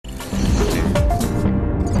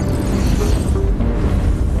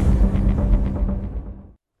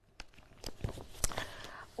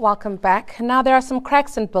Welcome back. Now, there are some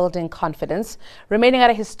cracks in building confidence. Remaining at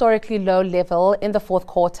a historically low level in the fourth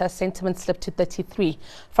quarter, sentiment slipped to 33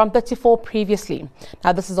 from 34 previously.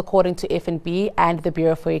 Now, this is according to FNB and the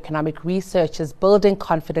Bureau for Economic Research's Building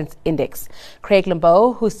Confidence Index. Craig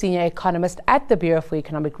Limbaugh, who's senior economist at the Bureau for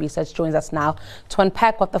Economic Research, joins us now to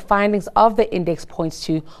unpack what the findings of the index points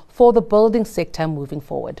to for the building sector moving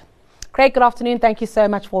forward. Craig, good afternoon. Thank you so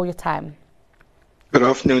much for your time. Good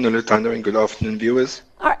afternoon, Olutando, and good afternoon, viewers.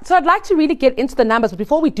 All right, so I'd like to really get into the numbers, but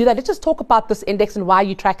before we do that, let's just talk about this index and why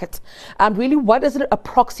you track it. Really, what is it a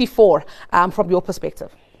proxy for from your perspective?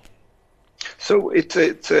 So it's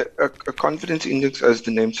a confidence index, as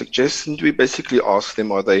the name suggests, and we basically ask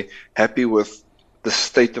them, are they happy with the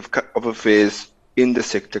state of affairs in the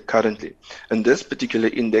sector currently? And this particular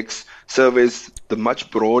index surveys the much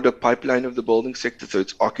broader pipeline of the building sector, so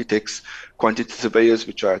it's architects, quantity surveyors,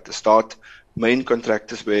 which are at the start, main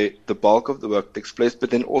contractors where the bulk of the work takes place, but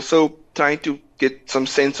then also trying to get some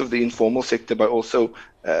sense of the informal sector by also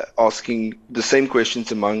asking the same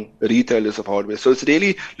questions among retailers of hardware. So it's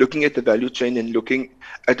really looking at the value chain and looking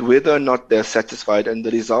at whether or not they're satisfied. And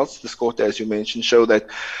the results this quarter, as you mentioned, show that,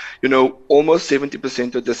 almost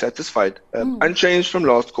 70% are dissatisfied, unchanged from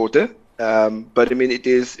last quarter. But I mean, it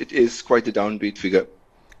is quite a downbeat figure.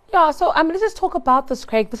 Yeah, so let's just talk about this,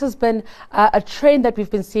 Craig. This has been a trend that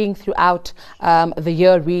we've been seeing throughout the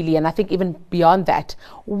year, really, and I think even beyond that.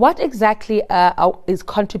 What exactly is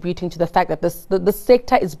contributing to the fact that the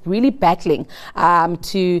sector is really battling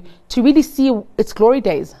to really see its glory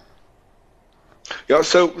days? Yeah,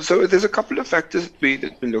 so there's a couple of factors that we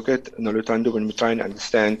look at, Nolutando, when we try and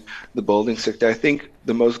understand the building sector. I think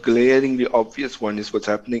the most glaringly obvious one is what's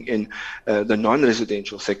happening in the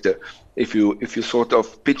non-residential sector. If you sort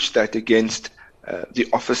of pitch that against the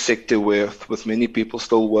office sector with many people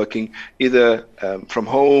still working either from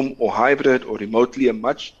home or hybrid or remotely, a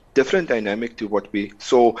much different dynamic to what we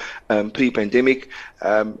saw pre-pandemic.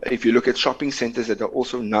 If you look at shopping centers that are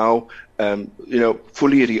also now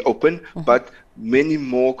fully reopened, but many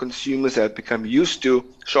more consumers have become used to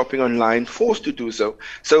shopping online, forced to do so.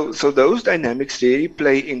 So those dynamics really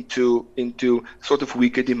play into sort of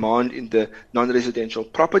weaker demand in the non-residential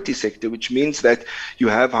property sector, which means that you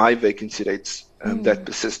have high vacancy rates that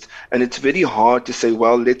persist. And it's very hard to say,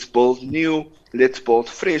 well, let's build new, let's build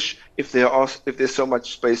fresh if there's so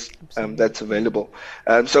much space that's available.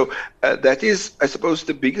 So that is, I suppose,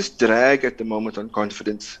 the biggest drag at the moment on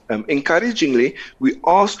confidence. Encouragingly, we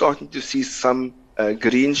are starting to see some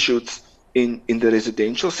green shoots in the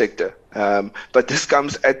residential sector, but this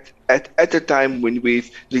comes at a time when we've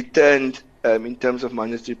returned in terms of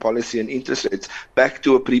monetary policy and interest rates back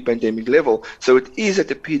to a pre-pandemic level. So it is at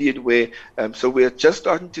a period where so we're just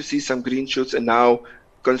starting to see some green shoots, and now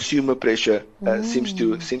consumer pressure seems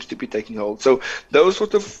to be taking hold. So those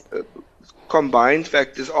sort of combined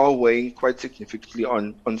factors are weighing quite significantly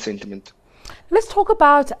on sentiment. Let's talk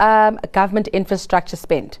about government infrastructure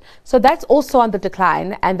spend. So that's also on the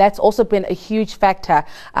decline, and that's also been a huge factor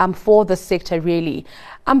for the sector, really.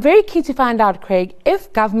 I'm very keen to find out, Craig,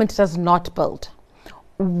 if government does not build,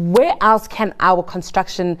 where else can our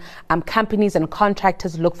construction companies and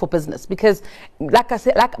contractors look for business? Because, like I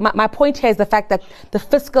said, my point here is the fact that the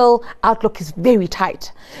fiscal outlook is very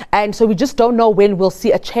tight. And so we just don't know when we'll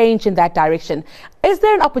see a change in that direction. Is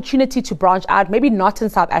there an opportunity to branch out, maybe not in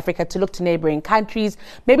South Africa, to look to neighboring countries,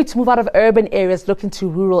 maybe to move out of urban areas, look into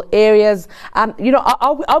rural areas? Are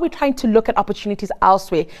we trying to look at opportunities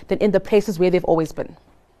elsewhere than in the places where they've always been?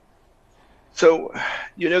 So,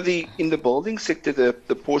 in the building sector,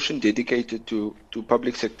 the portion dedicated to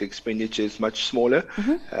public sector expenditure is much smaller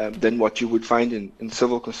than what you would find in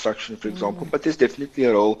civil construction, for example. But there's definitely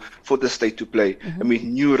a role for the state to play. I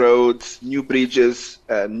mean, new roads, new bridges,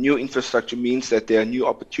 new infrastructure means that there are new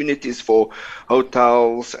opportunities for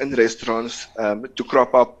hotels and restaurants to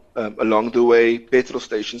crop up along the way, petrol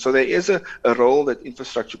stations. So there is a role that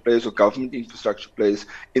infrastructure plays, or government infrastructure plays,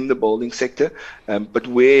 in the building sector. But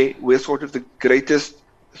where sort of the greatest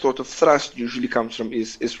sort of thrust usually comes from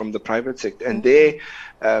is from the private sector. And there,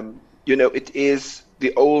 it is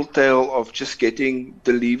the old tale of just getting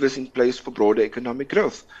the levers in place for broader economic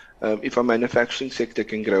growth. If our manufacturing sector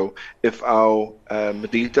can grow, if our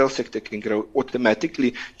retail sector can grow,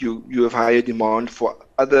 automatically you have higher demand for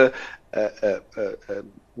other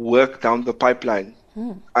work down the pipeline,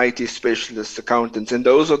 IT specialists, accountants, and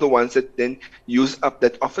those are the ones that then use up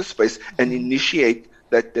that office space and initiate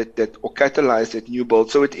that or catalyze that new build.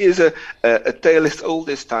 So it is a tale as old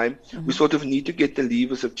as time. We sort of need to get the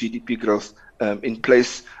levers of GDP growth in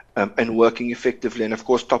place and working effectively. And of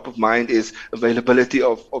course, top of mind is availability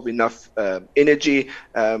of enough energy,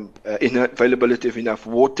 availability of enough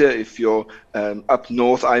water. If you're up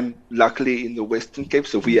north, I'm luckily in the Western Cape,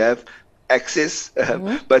 so we have access,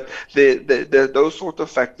 but those sort of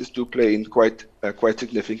factors do play in quite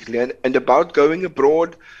significantly. And about going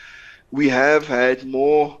abroad, we have had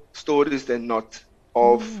more stories than not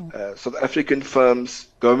of South African firms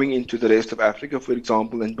going into the rest of Africa, for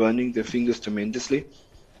example, and burning their fingers tremendously,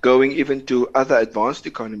 going even to other advanced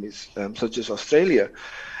economies, such as Australia,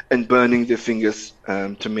 and burning their fingers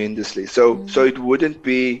tremendously. So it wouldn't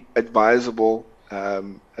be advisable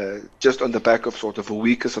just on the back of sort of a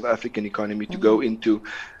weaker South African economy to go into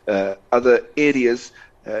other areas.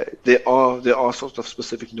 There are sort of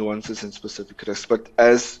specific nuances and specific risks, but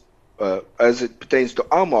as it pertains to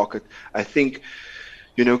our market, I think,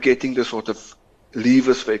 getting the sort of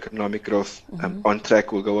levers for economic growth on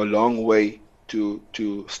track will go a long way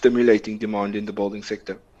to stimulating demand in the building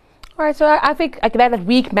sector. All right, so I think that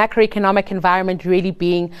weak macroeconomic environment really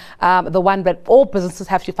being the one that all businesses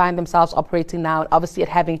have to find themselves operating now, and obviously it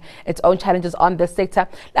having its own challenges on this sector.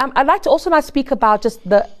 I'd like to also now speak about just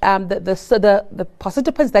the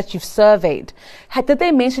participants that you've surveyed. Did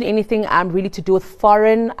they mention anything really to do with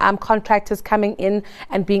foreign contractors coming in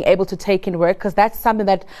and being able to take in work? Because that's something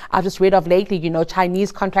that I've just read of lately,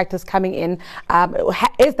 Chinese contractors coming in.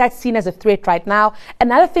 Is that seen as a threat right now?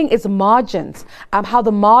 Another thing is margins, how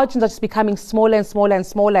the margins are just becoming smaller and smaller and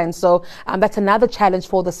smaller, and so that's another challenge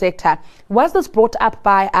for the sector. Was this brought up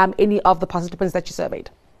by any of the participants that you surveyed?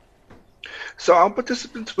 So our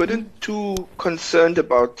participants weren't too concerned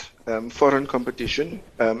about foreign competition,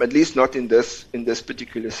 at least not in this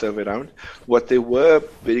particular survey round. What they were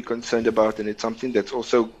very concerned about, and it's something that's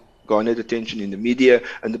also garnered attention in the media,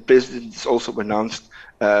 and the president has also announced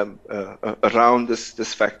around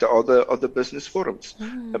this factor, are the business forums,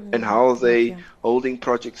 and how they holding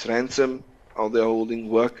projects ransom, how they're holding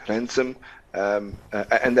work ransom,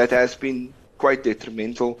 and that has been quite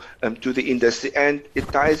detrimental to the industry. And it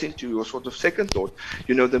ties into your sort of second thought,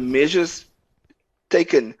 the measures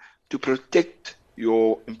taken to protect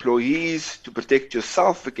your employees, to protect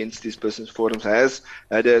yourself against these business forums has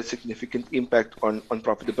had a significant impact on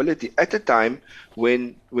profitability at a time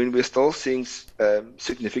when we're still seeing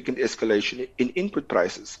significant escalation in input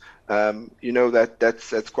prices.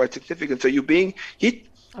 That's quite significant. So you're being hit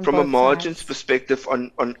from a margins perspective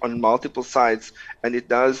on multiple sides, and it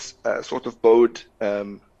does sort of bode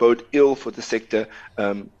ill for the sector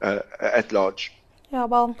at large. Yeah,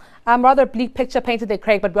 well, rather bleak picture painted there,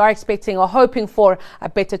 Craig, but we are expecting or hoping for a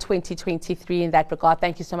better 2023 in that regard.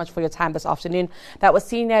 Thank you so much for your time this afternoon. That was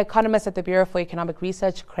Senior Economist at the Bureau for Economic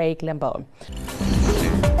Research, Craig Limbo.